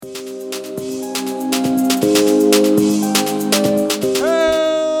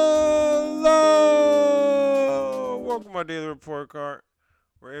report card,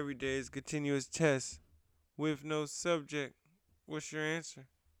 where every day is continuous test with no subject. What's your answer?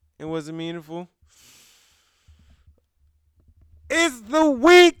 And was it meaningful? It's the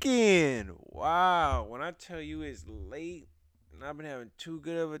weekend. Wow. When I tell you it's late and I've been having too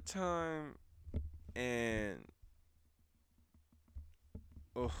good of a time and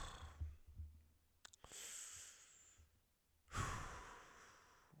ugh,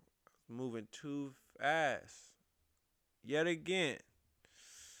 moving too fast yet again.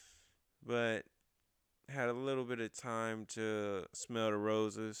 But had a little bit of time to smell the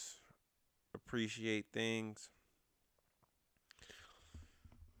roses, appreciate things.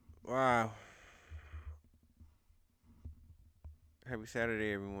 Wow. Happy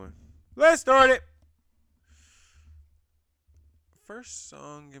Saturday, everyone. Let's start it. First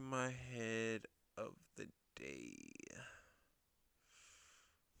song in my head of the day.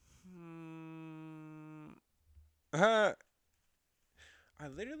 Hmm. Uh, I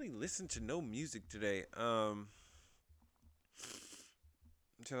literally listened to no music today. Until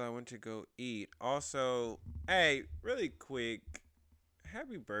I went to go eat. Also, hey, really quick,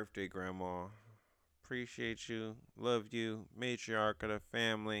 happy birthday, Grandma. Appreciate you. Love you. Matriarch of the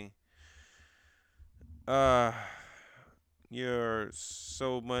family. Uh, you're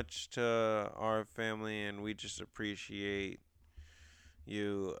so much to our family, and we just appreciate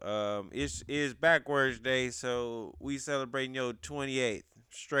you. It's backwards day, so we celebrating your 28th.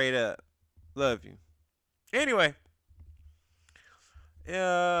 Straight up. Love you. Anyway,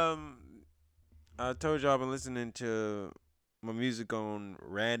 um, I told y'all I've been listening to my music on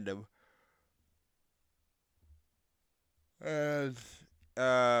random. And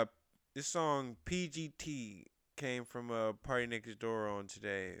uh, this song PGT came from a Party Next Door on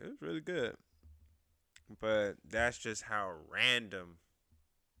today. It was really good, but that's just how random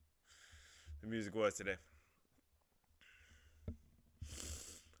the music was today.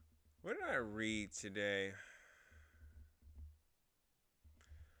 What did I read today?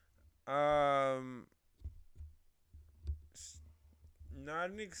 Um, not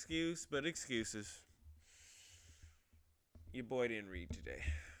an excuse, but excuses. Your boy didn't read today.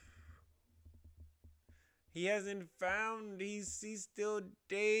 He hasn't found. He's still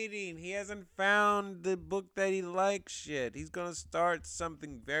dating. He hasn't found the book that he likes yet. He's gonna start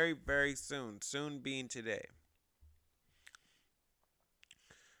something very very soon. Soon being today.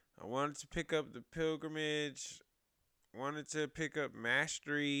 I wanted to pick up the pilgrimage. Wanted to pick up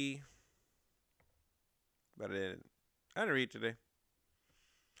mastery, but I didn't. I didn't read today.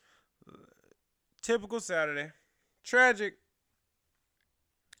 Typical Saturday. Tragic.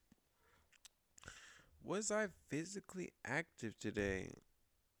 Was I physically active today?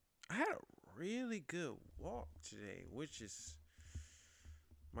 I had a really good walk today, which is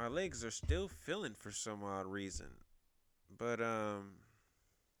my legs are still feeling for some odd reason. But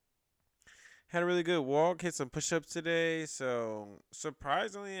had a really good walk, hit some push-ups today, so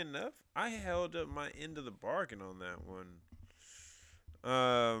surprisingly enough, I held up my end of the bargain on that one.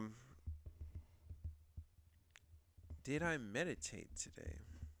 Um did I meditate today?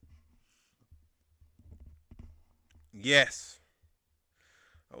 Yes.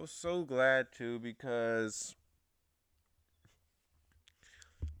 I was so glad to because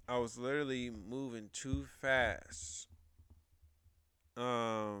I was literally moving too fast.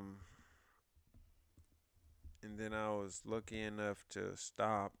 Um and then I was lucky enough to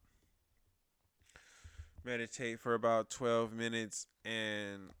stop, meditate for about 12 minutes,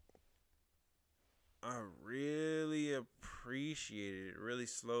 and I really appreciated it. It really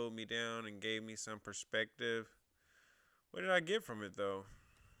slowed me down and gave me some perspective. What did I get from it though?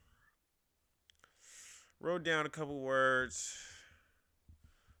 Wrote down a couple words.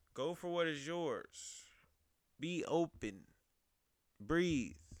 Go for what is yours. Be open.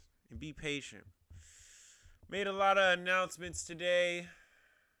 Breathe. And be patient. Made a lot of announcements today.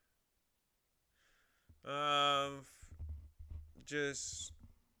 Um, just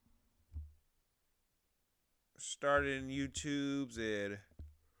started in YouTube's and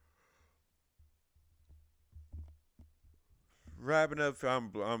wrapping up.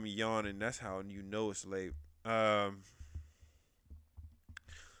 I'm yawning. That's how you know it's late. Um,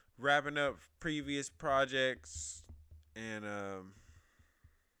 wrapping up previous projects, and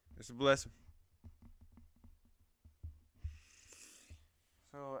it's a blessing.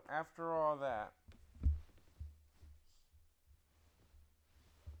 So after all that,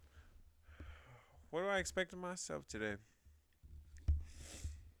 what do I expect of myself today?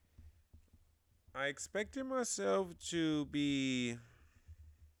 I expected myself to be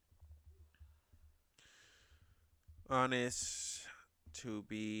honest, to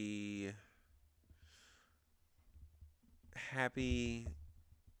be happy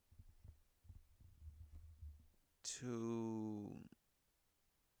to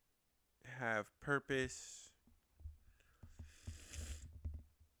have purpose,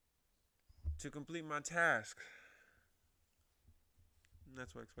 to complete my task. And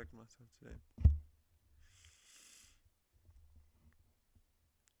that's what I expect myself today.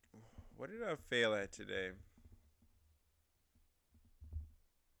 What did I fail at today?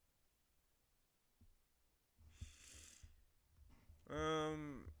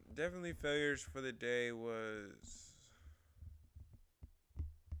 Definitely failures for the day was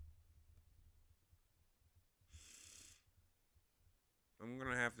I'm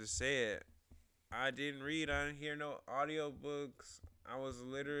gonna have to say it. I didn't read, I didn't hear no audiobooks. I was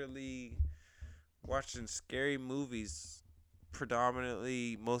literally watching scary movies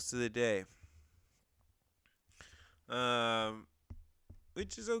predominantly most of the day. Um,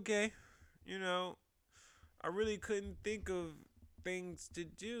 which is okay. You know, I really couldn't think of things to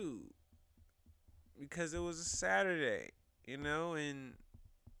do because it was a Saturday, and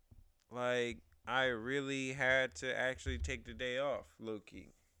like I really had to actually take the day off, low key.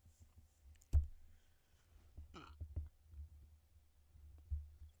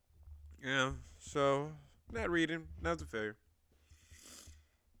 Yeah, so not reading, not a failure.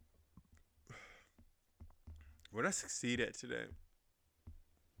 What I succeed at today?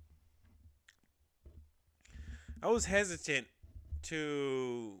 I was hesitant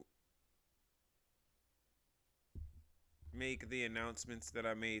to make the announcements that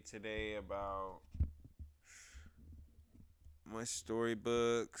I made today about my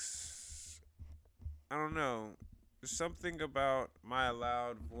storybooks. I don't know. Something about my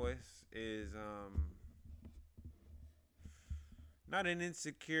loud voice is not an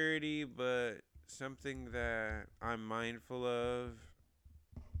insecurity, but something that I'm mindful of,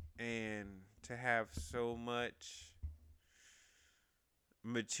 and to have so much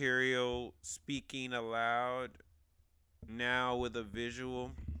material speaking aloud now with a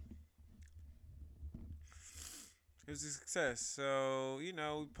visual, it was a success. So we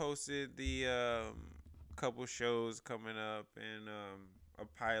posted the couple shows coming up and a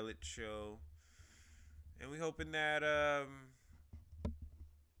pilot show, and we hoping that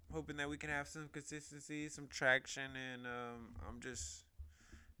we can have some consistency, some traction, and I'm just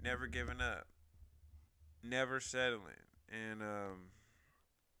never giving up, never settling, and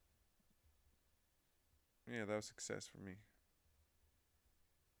yeah, that was success for me.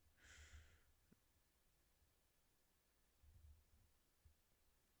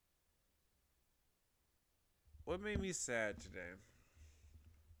 What made me sad today?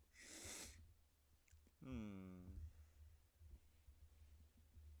 Hmm.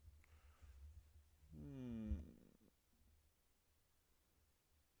 Hmm.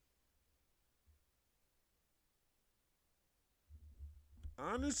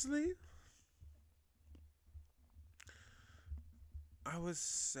 Honestly, I was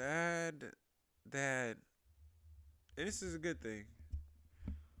sad that, and this is a good thing,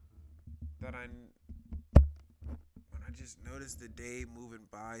 that when I just noticed the day moving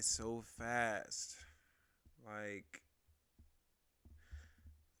by so fast. Like,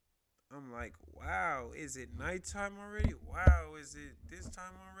 I'm like, wow, is it nighttime already? Wow, is it this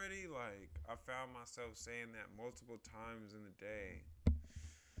time already? Like, I found myself saying that multiple times in the day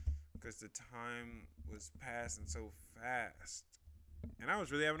because the time was passing so fast. And I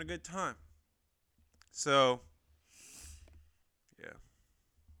was really having a good time. So, yeah.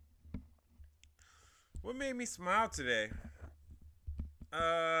 What made me smile today?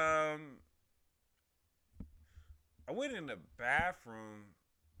 Um, I went in the bathroom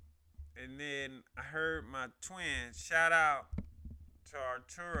and then I heard my twin shout out to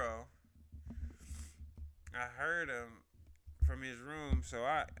Arturo. I heard him from his room, so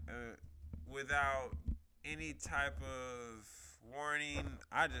without any type of warning,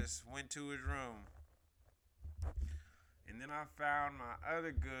 I just went to his room. And then I found my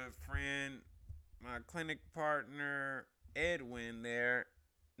other good friend, my clinic partner, Edwin, there,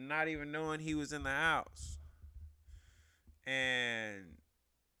 not even knowing he was in the house. And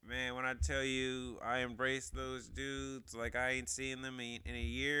man, when I tell you I embrace those dudes like I ain't seen them in a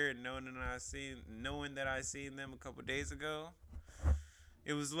year, and knowing that I seen them a couple days ago,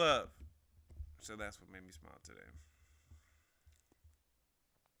 it was love. So that's what made me smile today.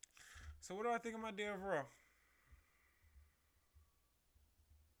 So what do I think of my day overall?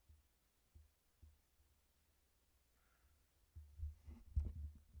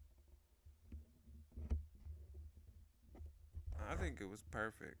 I think it was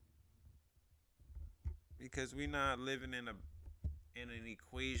perfect because we not living in an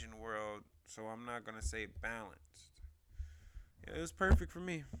equation world, so I'm not gonna say balanced. It was perfect for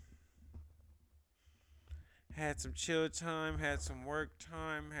me. Had some chill time, had some work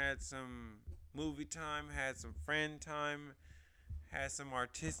time, had some movie time, had some friend time, had some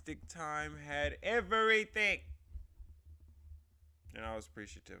artistic time, had everything. And I was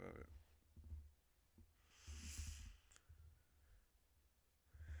appreciative of it.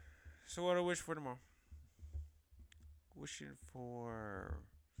 So what do I wish for tomorrow? Wishing for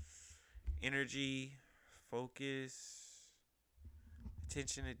energy, focus,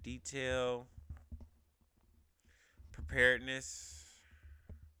 attention to detail, preparedness,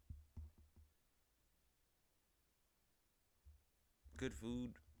 good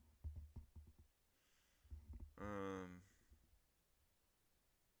food, um,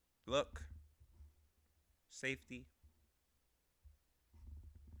 luck, safety.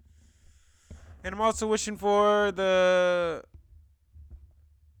 And I'm also wishing for the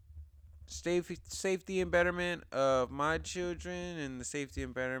safety and betterment of my children and the safety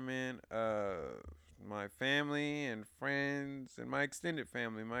and betterment of my family and friends and my extended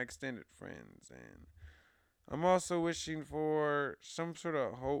family, my extended friends. And I'm also wishing for some sort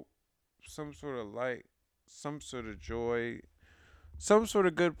of hope, some sort of light, some sort of joy, some sort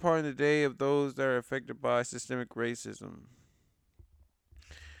of good part in the day of those that are affected by systemic racism.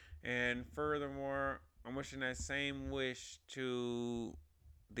 And furthermore, I'm wishing that same wish to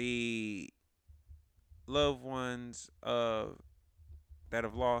the loved ones of that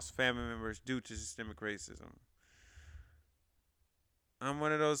have lost family members due to systemic racism. I'm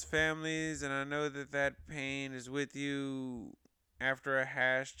one of those families, and I know that that pain is with you after a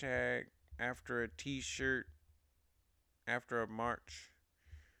hashtag, after a t shirt, after a march.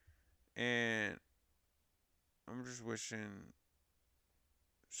 And I'm just wishing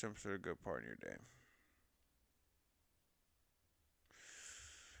some sort of good part in your day.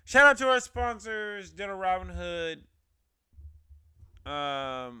 Shout out to our sponsors, Dental Robin Hood,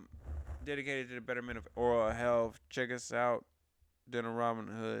 um, dedicated to the betterment of oral health. Check us out,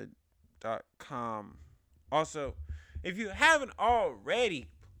 dentalrobinhood.com. Also, if you haven't already,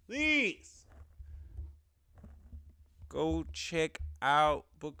 please go check out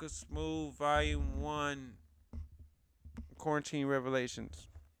Book of Smooth Volume 1, Quarantine Revelations.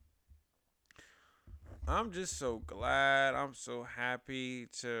 I'm just so glad. I'm so happy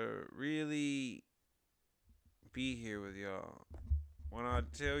to really be here with y'all. When I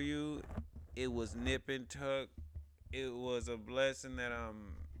tell you it was nip and tuck, it was a blessing that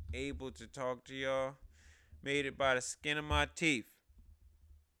I'm able to talk to y'all. Made it by the skin of my teeth.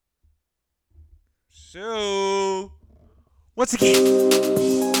 So, once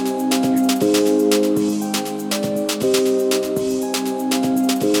again,